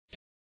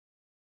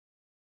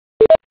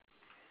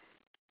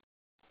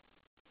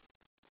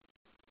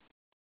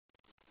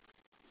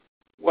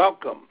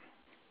Welcome.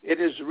 It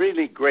is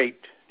really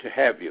great to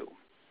have you.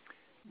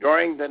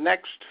 During the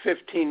next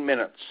 15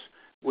 minutes,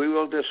 we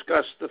will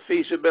discuss the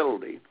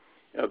feasibility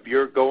of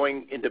your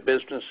going into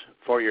business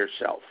for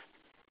yourself.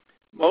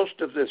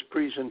 Most of this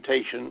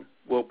presentation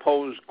will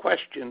pose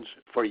questions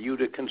for you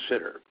to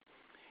consider.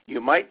 You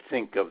might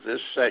think of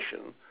this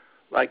session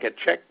like a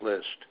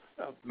checklist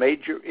of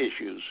major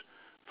issues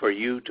for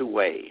you to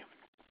weigh.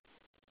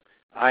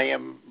 I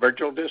am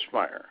Virgil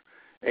Dismeyer,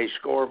 a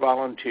SCORE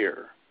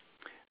volunteer.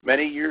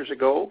 Many years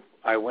ago,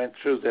 I went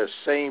through the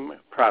same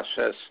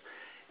process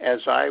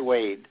as I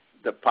weighed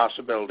the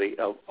possibility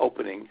of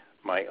opening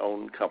my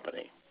own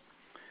company.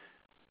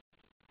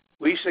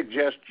 We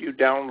suggest you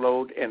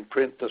download and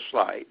print the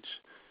slides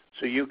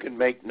so you can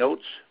make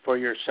notes for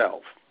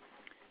yourself.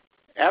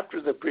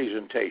 After the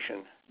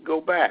presentation,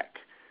 go back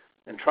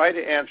and try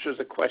to answer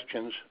the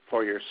questions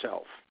for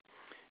yourself.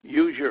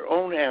 Use your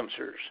own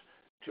answers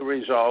to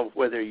resolve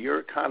whether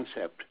your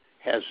concept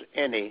has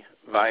any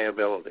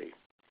viability.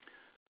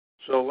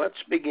 So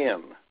let's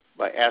begin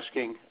by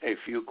asking a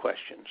few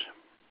questions.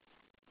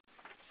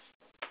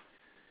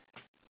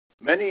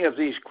 Many of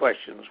these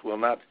questions will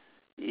not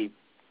be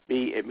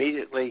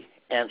immediately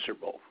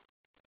answerable,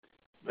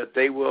 but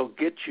they will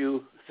get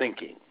you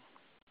thinking.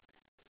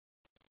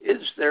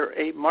 Is there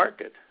a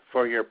market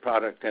for your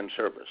product and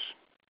service?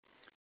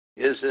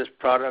 Is this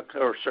product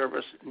or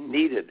service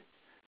needed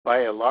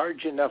by a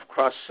large enough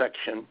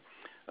cross-section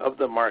of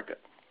the market?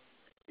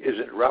 Is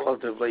it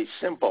relatively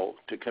simple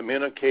to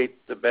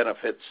communicate the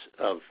benefits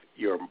of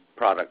your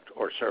product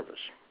or service?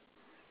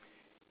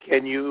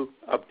 Can you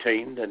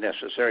obtain the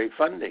necessary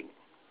funding?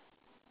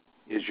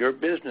 Is your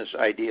business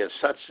idea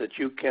such that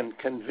you can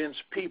convince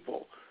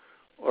people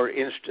or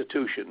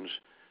institutions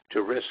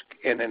to risk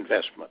an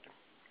investment?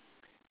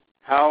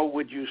 How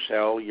would you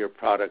sell your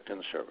product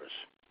and service?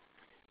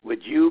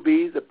 Would you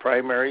be the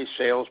primary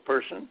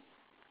salesperson,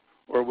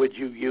 or would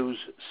you use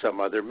some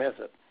other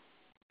method?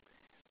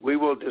 We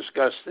will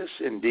discuss this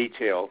in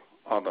detail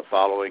on the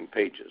following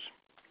pages.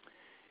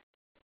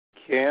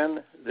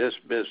 Can this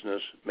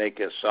business make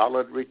a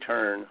solid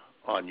return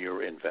on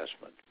your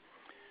investment?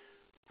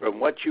 From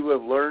what you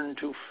have learned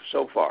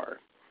so far,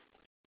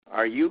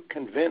 are you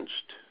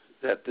convinced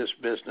that this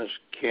business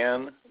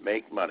can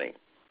make money?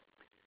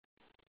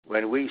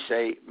 When we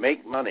say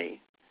make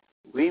money,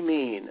 we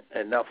mean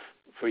enough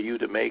for you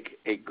to make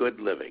a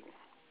good living.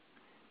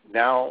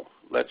 Now,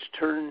 let's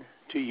turn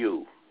to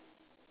you.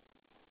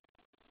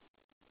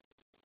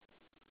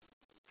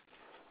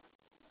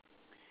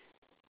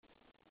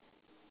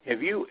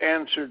 Have you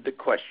answered the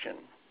question,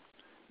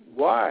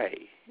 why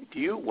do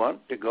you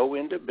want to go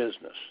into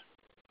business?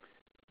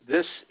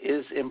 This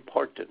is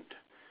important.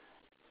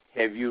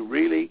 Have you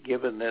really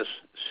given this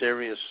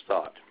serious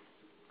thought?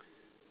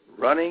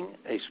 Running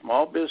a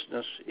small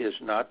business is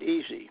not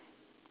easy.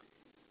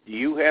 Do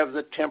you have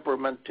the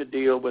temperament to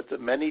deal with the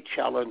many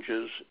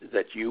challenges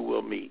that you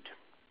will meet?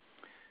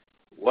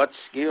 What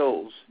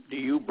skills do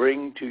you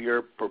bring to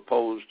your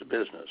proposed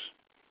business?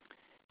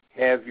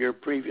 Have your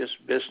previous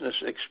business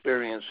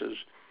experiences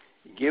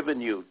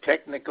given you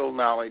technical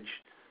knowledge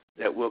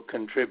that will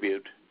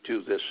contribute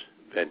to this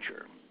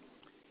venture?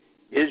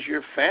 Is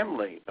your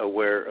family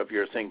aware of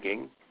your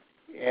thinking,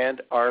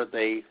 and are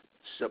they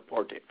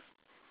supportive?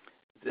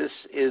 This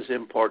is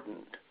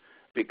important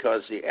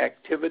because the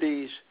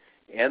activities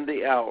and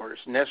the hours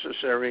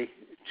necessary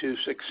to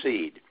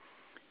succeed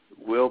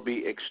will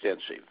be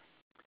extensive.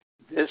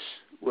 This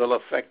will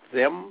affect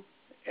them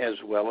as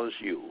well as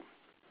you.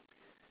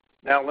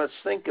 Now let's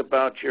think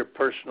about your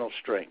personal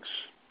strengths.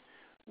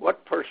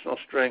 What personal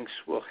strengths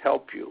will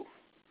help you?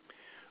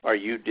 Are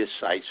you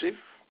decisive,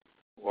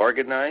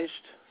 organized,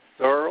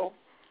 thorough,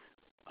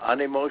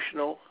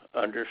 unemotional,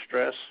 under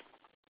stress?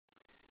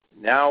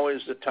 Now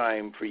is the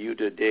time for you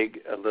to dig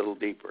a little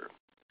deeper.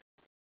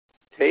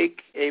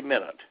 Take a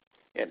minute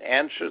and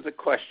answer the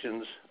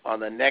questions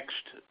on the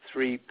next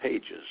 3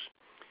 pages.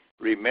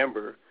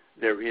 Remember,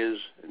 there is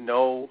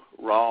no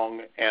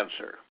wrong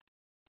answer.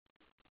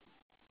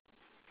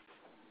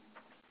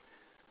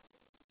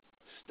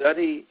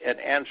 Study and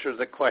answer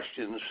the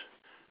questions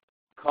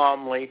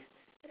calmly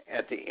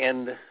at the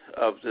end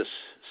of this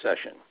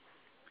session.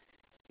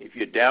 If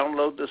you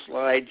download the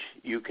slides,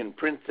 you can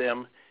print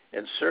them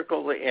and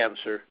circle the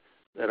answer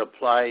that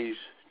applies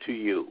to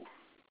you.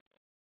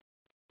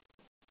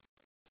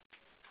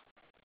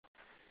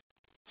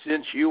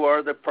 Since you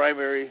are the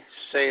primary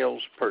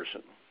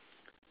salesperson,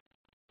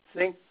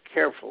 think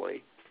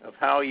carefully of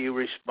how you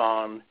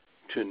respond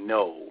to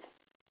no.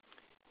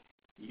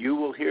 You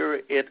will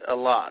hear it a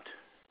lot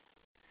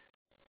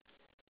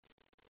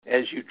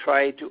as you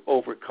try to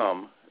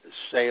overcome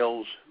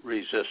sales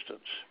resistance.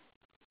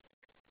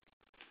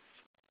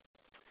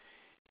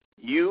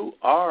 You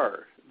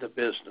are the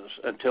business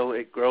until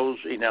it grows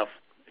enough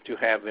to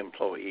have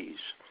employees.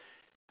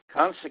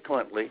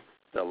 Consequently,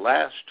 the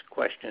last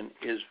question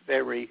is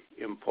very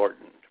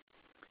important.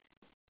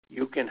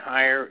 You can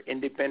hire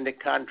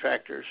independent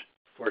contractors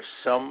for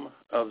some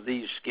of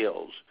these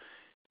skills,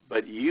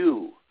 but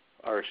you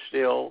are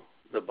still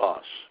the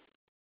boss.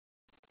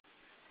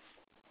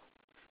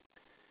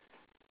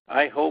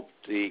 I hope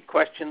the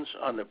questions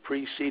on the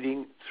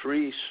preceding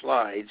 3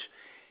 slides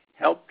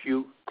help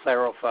you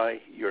clarify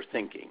your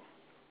thinking.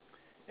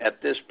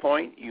 At this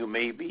point, you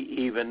may be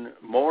even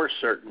more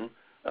certain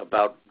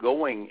about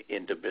going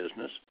into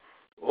business,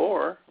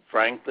 or,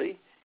 frankly,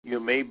 you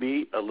may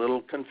be a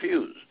little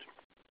confused.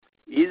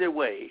 Either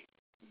way,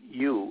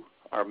 you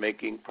are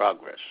making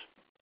progress.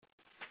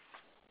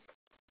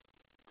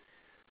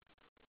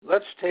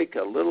 Let's take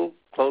a little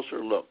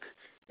closer look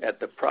at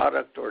the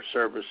product or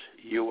service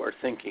you are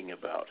thinking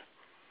about.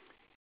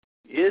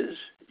 Is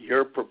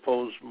your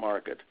proposed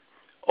market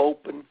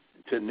open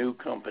to new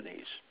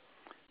companies?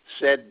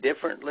 Said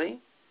differently,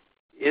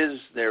 is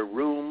there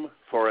room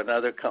for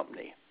another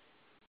company?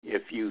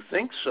 If you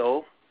think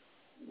so,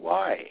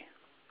 why?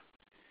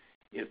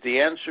 If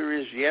the answer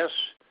is yes,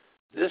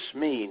 this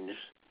means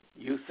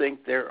you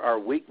think there are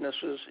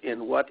weaknesses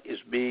in what is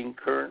being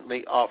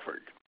currently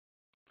offered.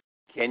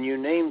 Can you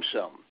name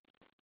some?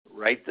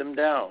 Write them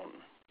down.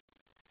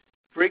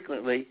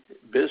 Frequently,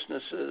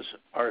 businesses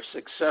are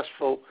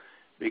successful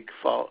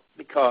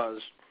because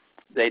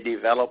they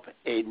develop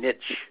a niche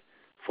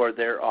for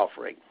their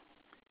offering.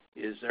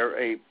 Is there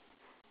a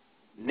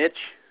niche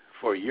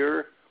for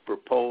your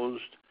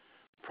proposed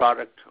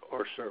product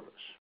or service?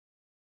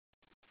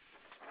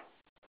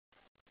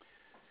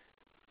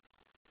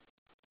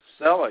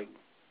 Selling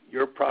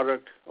your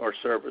product or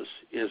service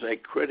is a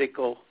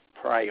critical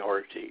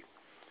priority.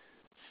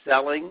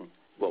 Selling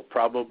will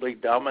probably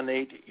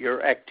dominate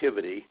your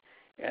activity,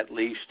 at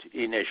least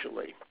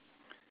initially.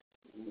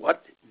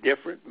 What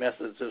different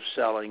methods of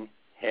selling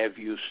have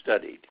you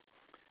studied?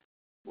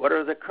 What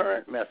are the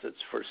current methods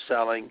for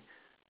selling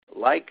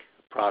like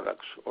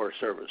products or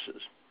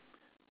services?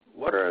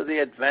 What are the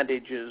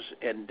advantages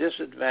and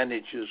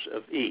disadvantages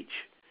of each?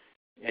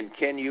 And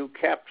can you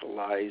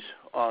capitalize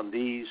on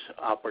these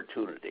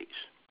opportunities?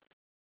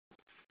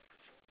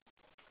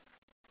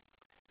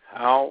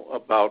 How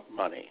about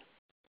money?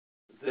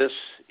 This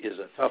is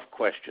a tough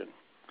question.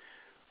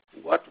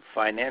 What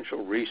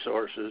financial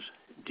resources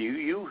do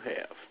you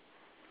have?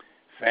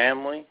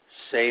 Family,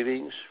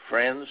 savings,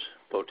 friends,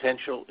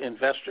 potential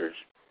investors?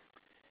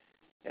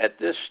 At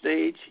this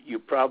stage, you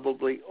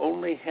probably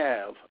only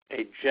have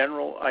a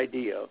general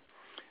idea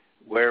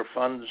where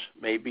funds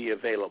may be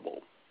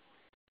available.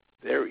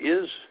 There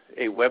is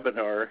a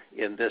webinar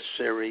in this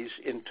series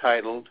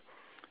entitled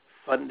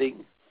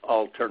Funding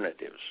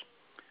Alternatives.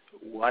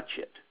 Watch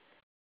it.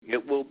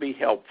 It will be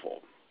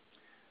helpful.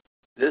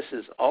 This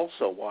is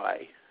also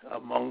why,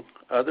 among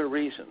other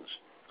reasons,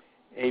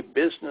 a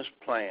business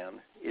plan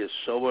is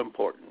so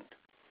important.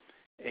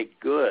 A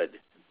good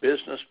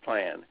business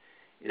plan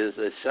is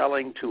a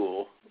selling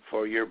tool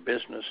for your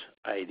business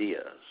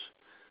ideas.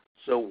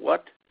 So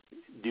what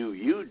do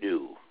you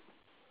do?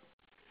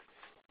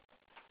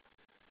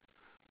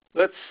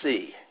 Let's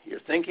see. You're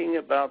thinking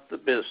about the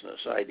business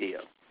idea,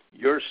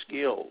 your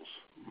skills,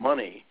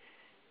 money,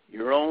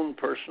 your own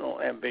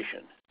personal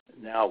ambition.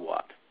 Now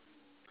what?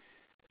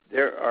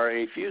 There are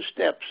a few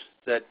steps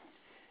that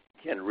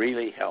can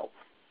really help.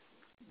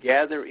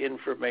 Gather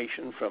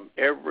information from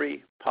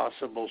every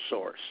possible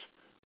source: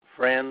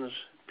 friends,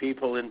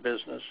 people in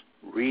business,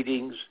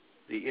 readings,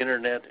 the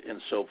internet, and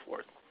so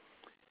forth.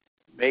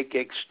 Make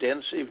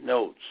extensive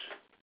notes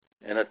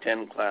and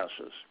attend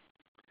classes.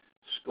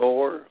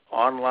 Score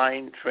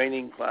online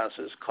training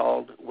classes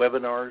called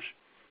webinars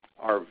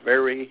are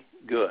very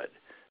good.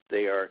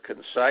 They are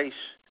concise,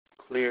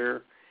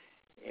 clear,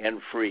 and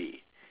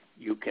free.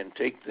 You can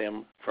take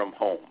them from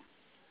home.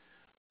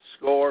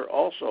 SCORE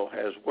also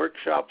has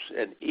workshops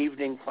and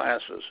evening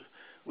classes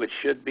which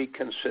should be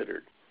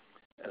considered,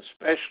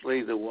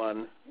 especially the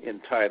one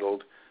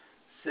entitled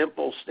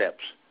Simple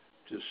Steps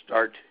to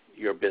Start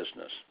Your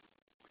Business.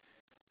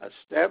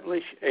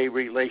 Establish a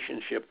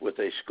relationship with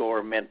a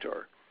SCORE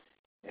mentor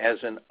as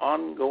an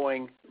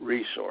ongoing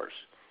resource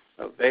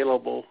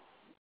available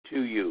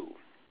to you.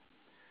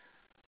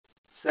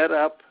 Set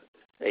up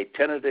a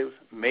tentative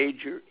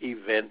major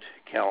event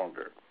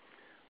calendar.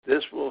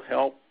 This will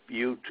help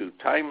you to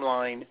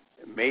timeline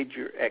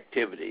major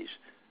activities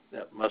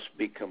that must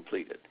be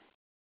completed.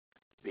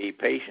 Be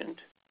patient.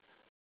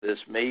 This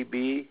may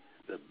be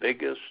the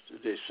biggest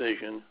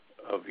decision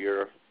of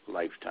your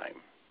lifetime.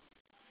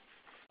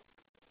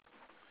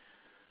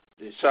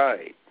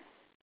 Decide.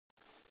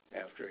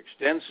 After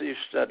extensive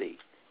study,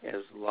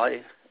 as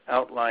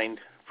outlined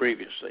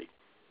previously,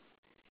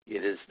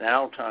 it is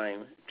now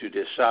time to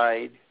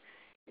decide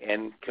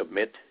and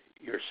commit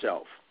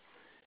yourself.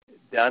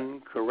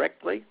 Done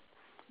correctly,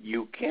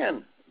 you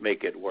can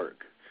make it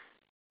work.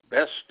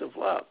 Best of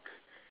luck.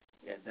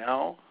 And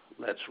now,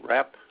 let's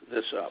wrap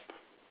this up.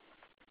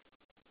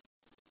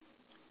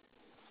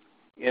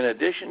 In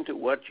addition to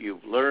what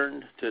you've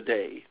learned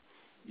today,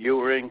 you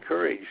are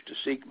encouraged to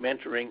seek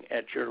mentoring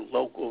at your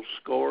local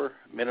SCORE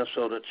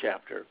Minnesota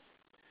chapter.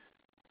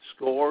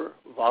 SCORE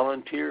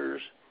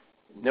volunteers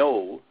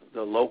know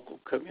the local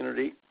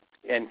community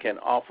and can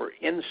offer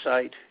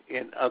insight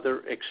and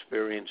other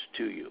experience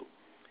to you.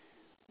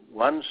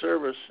 One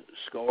service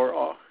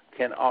SCORE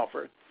can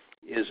offer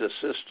is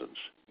assistance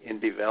in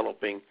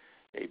developing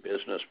a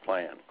business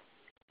plan.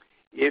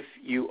 If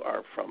you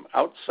are from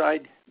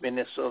outside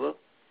Minnesota,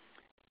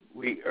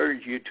 we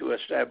urge you to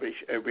establish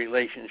a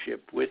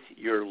relationship with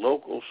your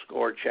local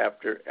SCORE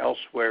chapter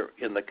elsewhere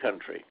in the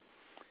country.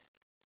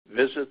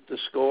 Visit the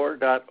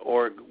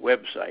SCORE.org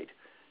website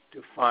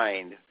to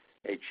find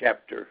a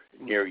chapter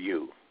near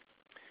you.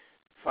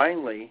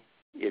 Finally,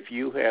 if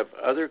you have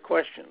other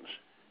questions,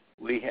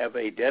 we have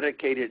a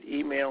dedicated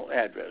email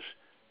address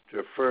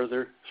to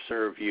further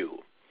serve you.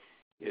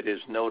 It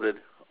is noted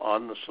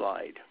on the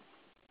slide.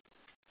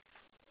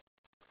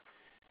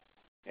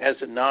 As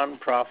a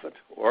nonprofit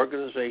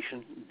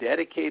organization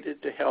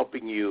dedicated to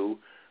helping you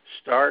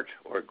start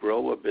or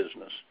grow a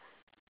business,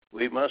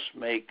 we must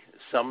make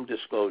some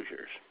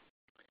disclosures.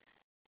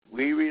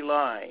 We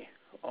rely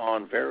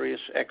on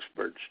various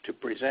experts to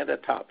present a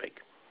topic,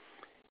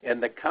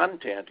 and the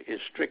content is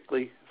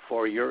strictly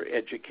for your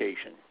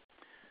education.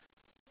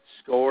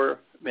 SCORE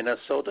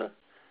Minnesota,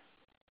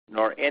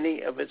 nor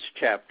any of its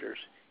chapters,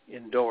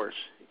 endorse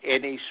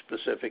any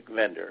specific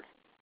vendor.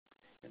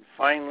 And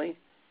finally,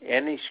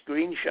 any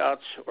screenshots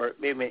or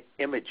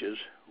images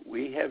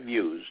we have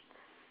used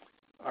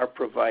are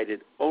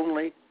provided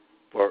only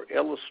for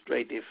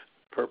illustrative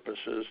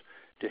purposes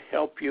to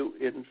help you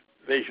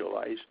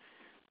visualize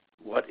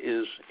what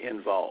is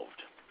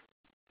involved.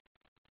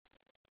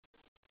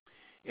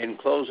 In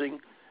closing,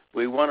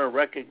 we want to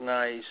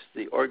recognize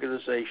the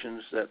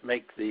organizations that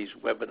make these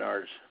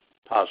webinars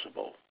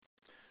possible.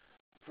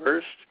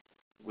 First,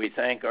 we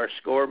thank our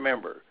SCORE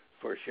member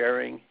for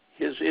sharing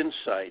his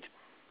insight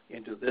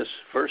into this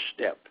first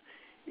step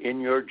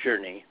in your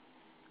journey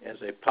as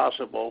a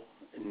possible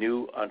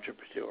new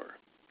entrepreneur.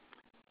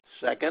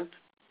 Second,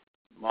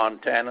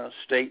 Montana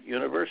State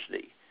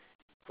University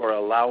for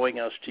allowing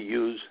us to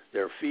use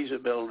their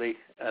feasibility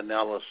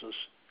analysis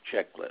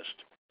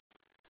checklist.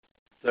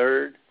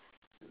 Third,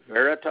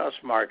 Veritas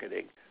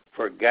Marketing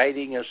for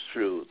guiding us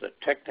through the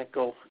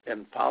technical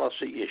and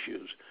policy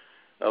issues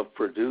of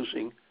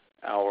producing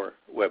our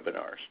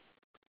webinars.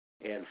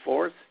 And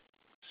fourth,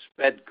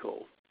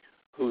 SPEDCO,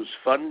 whose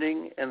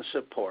funding and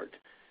support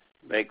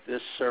make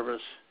this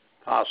service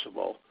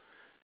possible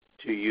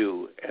to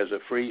you as a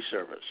free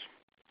service.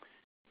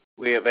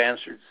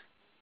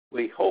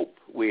 We hope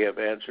we have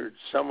answered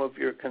some of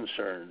your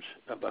concerns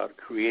about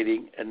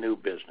creating a new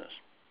business.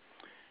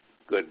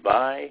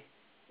 Goodbye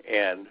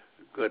and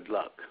good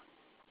luck.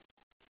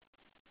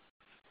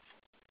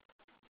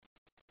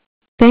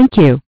 Thank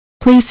you.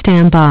 Please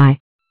stand by.